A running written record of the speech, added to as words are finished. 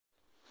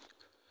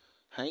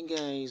Hi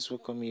guys,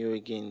 welcome you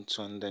again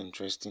to another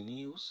interesting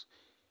news.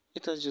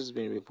 It has just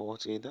been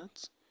reported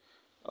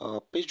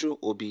that Pedro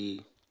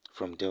Obi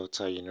from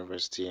Delta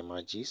University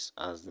emerges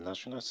as the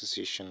National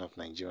Association of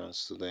Nigerian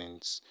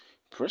Students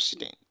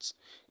president,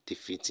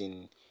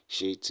 defeating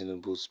Sheyi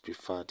Tinubu's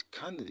preferred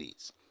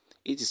candidate.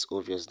 It is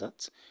obvious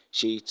that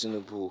Sheyi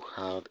Tinubu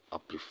had a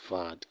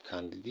preferred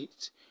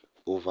candidate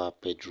over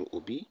Pedro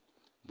Obi,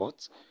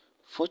 but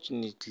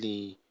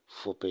fortunately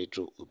for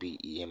Pedro Obi,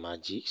 he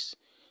emerges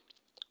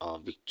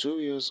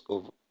victorious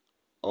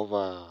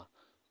over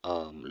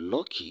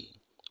Lucky,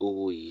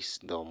 who is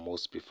the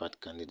most preferred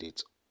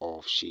candidate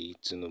of Sheyi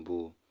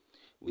Tinubu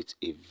with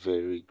a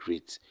very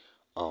great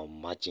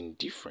margin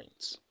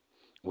difference.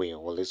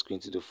 Well, let's go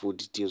into the full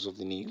details of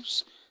the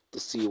news to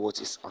see what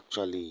is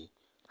actually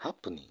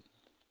happening.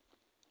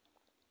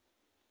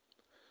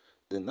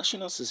 The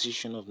National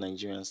Association of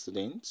Nigerian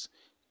Students,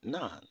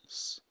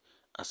 NANS,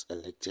 has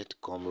elected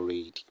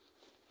Comrade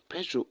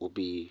Pedro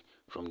Obi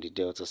from the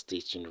Delta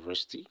State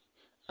University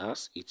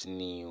as its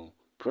new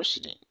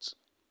president.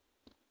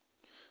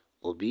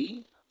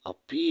 Obi, a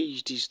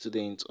PhD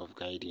student of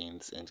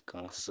guidance and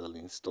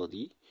counseling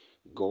study,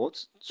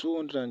 got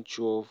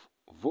 212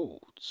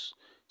 votes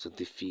to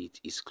defeat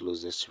his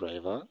closest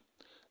rival,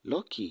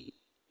 Lucky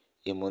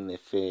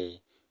Emonefe,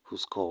 who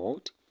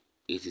scored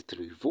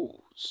 83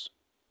 votes.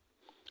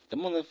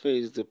 Emonefe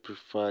is the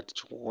preferred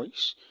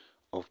choice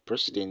of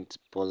President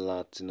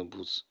Bola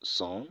Tinubu's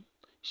son,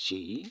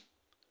 Sheyi.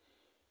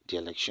 The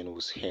election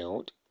was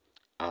held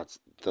at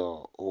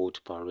the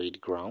Old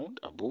Parade Ground,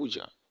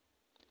 Abuja.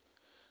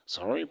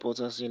 Some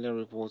reporters earlier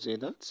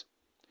reported that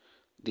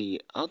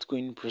the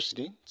outgoing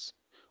president,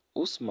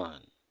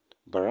 Usman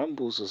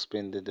Barambo,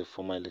 suspended the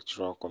former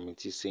electoral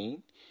committee,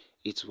 saying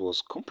it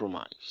was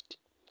compromised,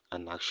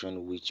 an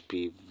action which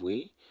paved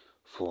way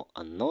for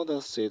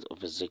another set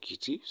of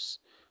executives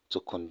to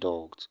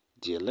conduct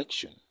the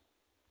election.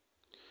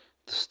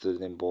 The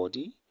student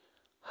body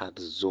had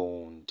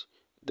zoned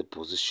the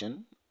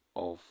position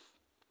of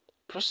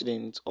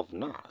president of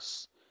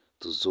NAS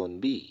to Zone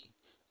B,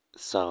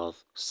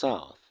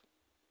 South-South.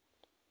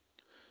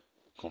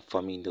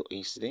 Confirming the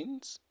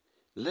incident,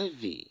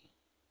 Levy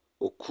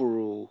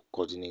Okuru,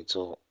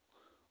 coordinator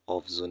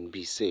of Zone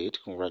B, said,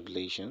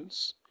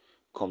 "Congratulations,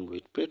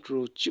 Comrade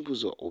Pedro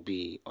Chibuzo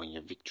Obi, on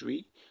your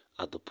victory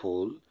at the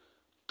poll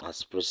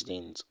as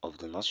president of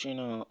the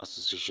National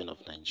Association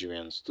of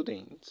Nigerian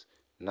Students,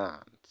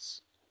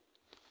 NANS.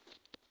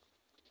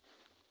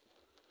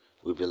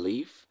 We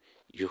believe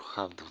you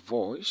have the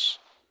voice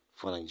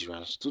for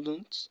Nigerian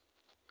students.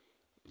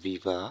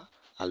 Viva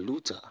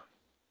Aluta."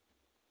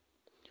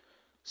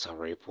 Some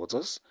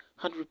reporters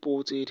had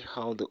reported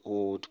how the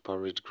old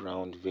parade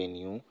ground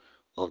venue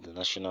of the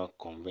National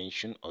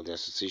Convention of the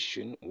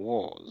Association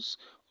was,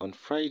 on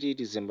Friday,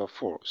 December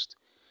 1st,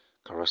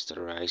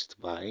 characterized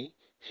by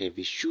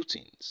heavy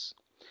shootings.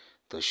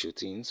 The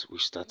shootings,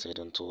 which started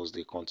on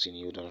Thursday,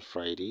 continued on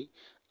Friday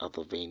at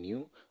the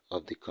venue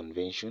of the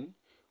convention,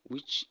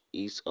 which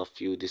is a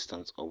few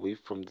distance away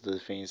from the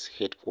defense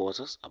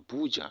headquarters,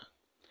 Abuja.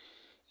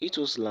 It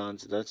was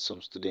learned that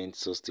some students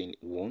sustained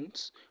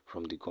wounds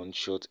from the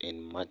gunshot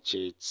and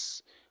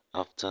machetes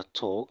after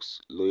talks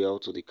loyal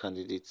to the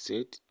candidate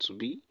said to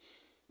be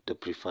the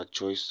preferred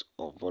choice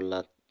of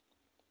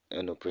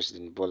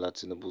President Bola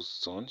Tinubu's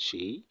son,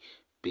 Sheyi,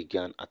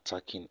 began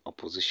attacking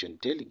opposition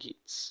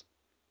delegates.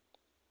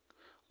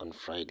 On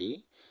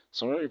Friday,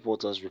 some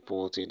reporters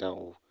reported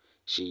how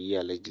Sheyi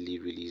allegedly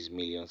released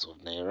millions of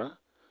naira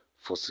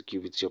for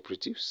security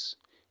operatives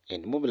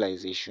and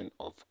mobilization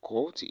of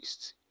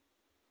cultists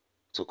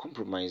to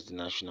compromise the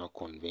National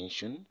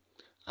Convention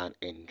and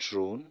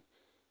enthrone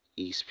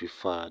his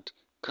preferred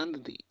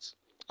candidate.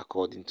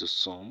 According to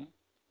some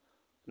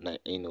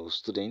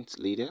student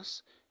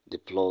leaders, the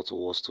plot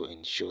was to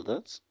ensure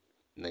that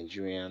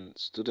Nigerian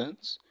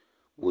students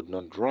would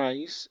not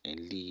rise and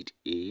lead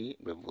a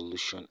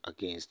revolution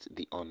against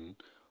the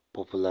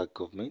unpopular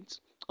government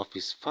of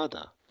his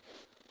father.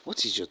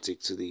 What is your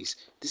take to this?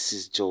 This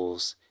is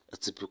just a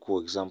typical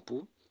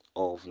example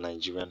of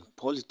Nigerian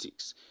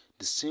politics.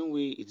 The same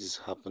way it is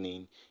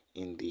happening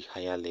in the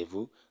higher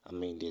level,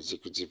 the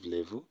executive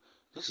level,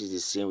 that is the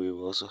same way we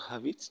also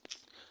have it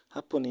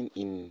happening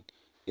in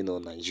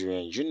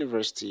Nigerian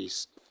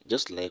universities,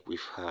 just like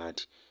we've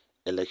had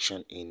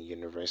election in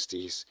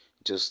universities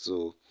just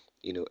to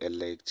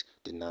elect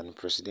the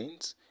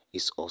non-president,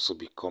 is also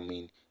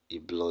becoming a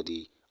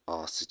bloody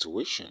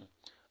situation.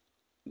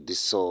 The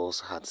source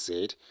had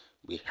said,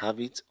 "We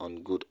have it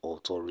on good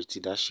authority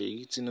that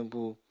Sheyi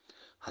Tinubu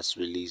has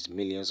released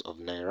millions of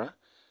naira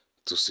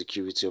to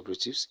security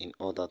operatives in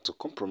order to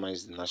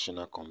compromise the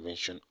National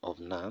Convention of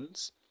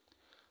NANS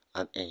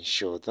and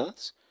ensure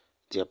that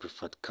their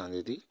preferred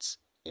candidates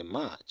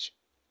emerge."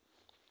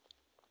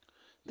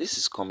 This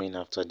is coming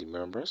after the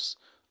members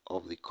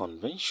of the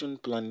Convention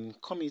Planning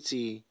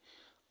Committee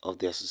of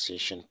the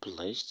association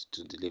pledged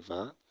to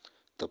deliver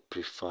the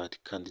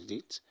preferred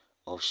candidate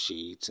of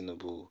Sheyi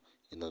Tinubu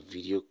in a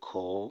video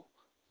call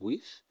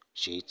with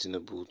Sheyi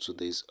Tinubu 2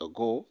 days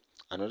ago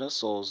another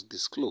source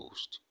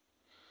disclosed.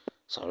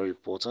 Some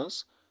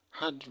reporters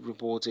had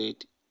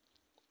reported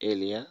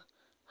earlier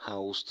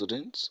how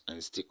students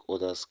and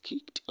stakeholders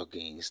kicked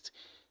against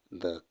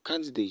the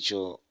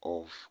candidature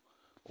of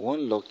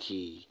one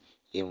Lucky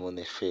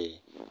Emonefe,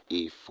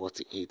 a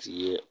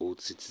 48-year-old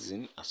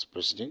citizen, as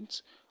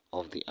president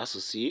of the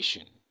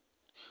association.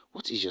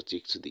 What is your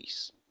take to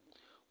this?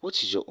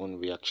 What is your own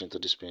reaction to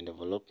this present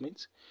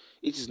development?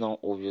 It is now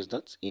obvious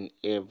that in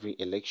every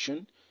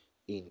election,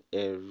 in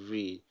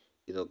every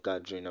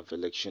gathering of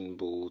election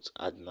boards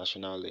at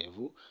national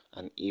level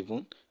and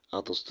even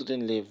at the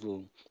student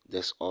level,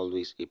 there's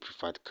always a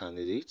preferred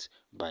candidate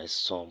by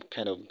some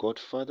kind of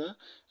godfather,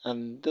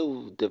 and there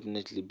will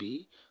definitely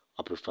be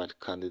a preferred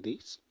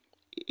candidate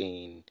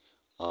in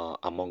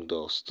among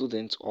the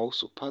students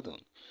also. Pardon.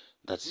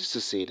 That is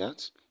to say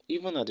that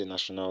even at the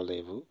national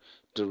level,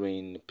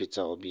 during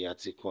Peter Obi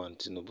Atiku and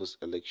Tinubu's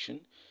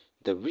election,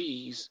 there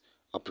is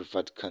a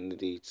preferred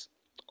candidate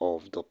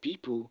of the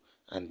people,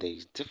 and there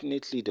is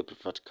definitely the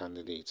preferred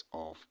candidate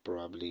of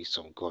probably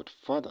some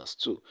godfathers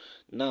too.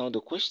 Now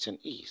the question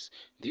is,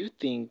 do you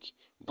think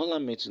Bola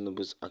Tinubu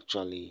is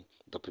actually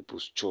the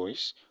people's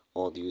choice,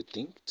 or do you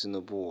think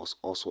Tinubu was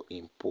also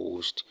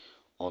imposed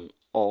on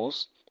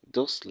us,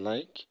 just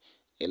like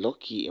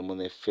Eloki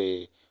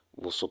Emonefe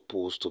was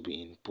supposed to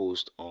be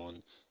imposed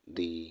on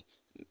the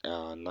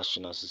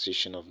National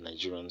Association of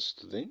Nigerian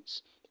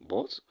Students,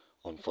 but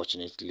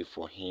unfortunately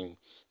for him,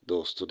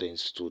 those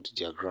students stood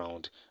their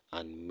ground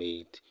and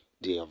made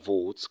their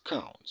votes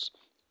count.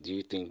 Do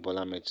you think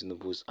Bola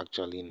Tinubu is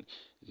actually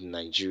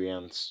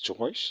Nigerians'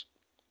 choice?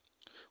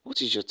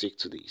 What is your take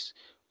to this?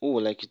 Who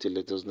would like you to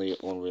let us know your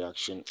own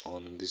reaction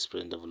on this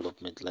present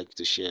development? Like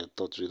to share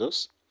thoughts with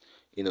us,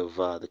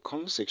 via the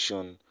comment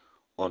section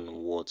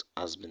on what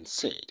has been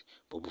said.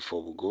 But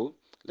before we go,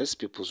 let's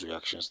people's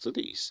reactions to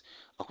this.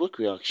 A quick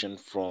reaction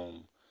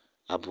from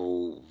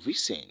Abu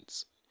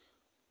Vicent.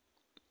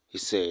 He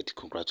said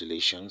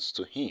congratulations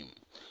to him.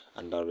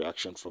 And a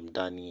reaction from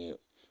Daniel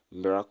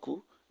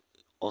Miracle,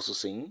 also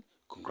saying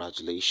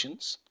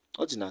congratulations.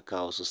 Odinaka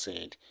also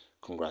said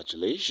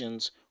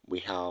congratulations. We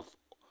have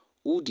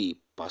Udi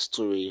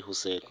Pastore who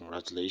said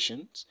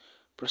congratulations.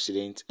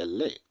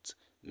 President-elect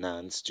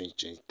Nance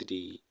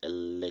 2023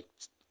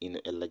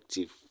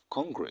 elective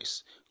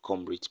Congress,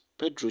 Comrade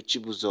Pedro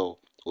Chibuzo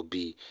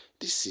Obi.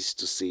 This is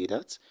to say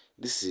that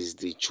this is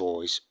the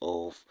choice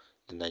of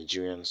the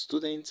Nigerian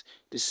students.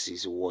 This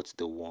is what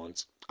they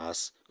want,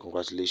 as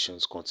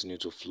congratulations continue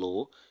to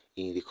flow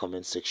in the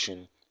comment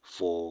section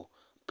for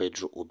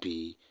Pedro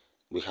Obi.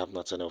 We have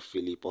Nathaniel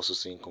Philip also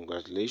saying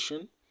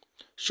congratulations.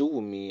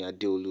 Showumi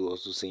Adeolu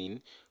also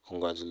saying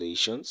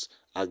congratulations.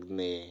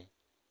 Agne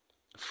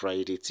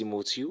Friday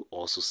Timothy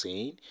also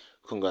saying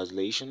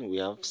congratulations. We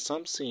have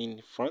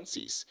Samson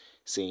Francis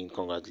saying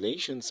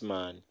congratulations,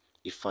 man.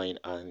 Ifine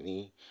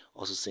Annie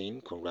also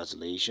saying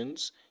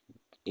congratulations.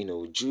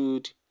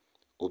 Jude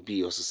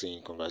Obi also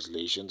saying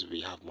congratulations.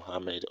 We have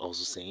Mohammed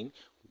also saying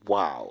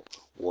wow,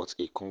 what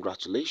a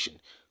congratulation.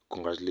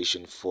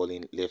 Congratulations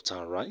falling left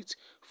and right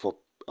for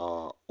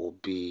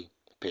Obi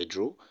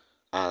Pedro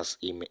as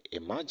he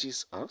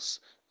emerges as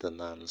the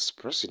NAN's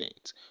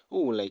president.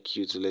 We would like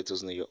you to let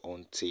us know your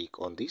own take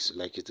on this. We'd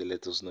like you to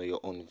let us know your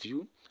own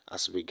view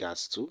as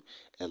regards to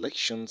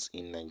elections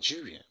in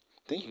Nigeria.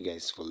 Thank you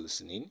guys for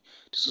listening.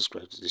 Do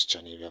subscribe to this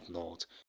channel if you have not,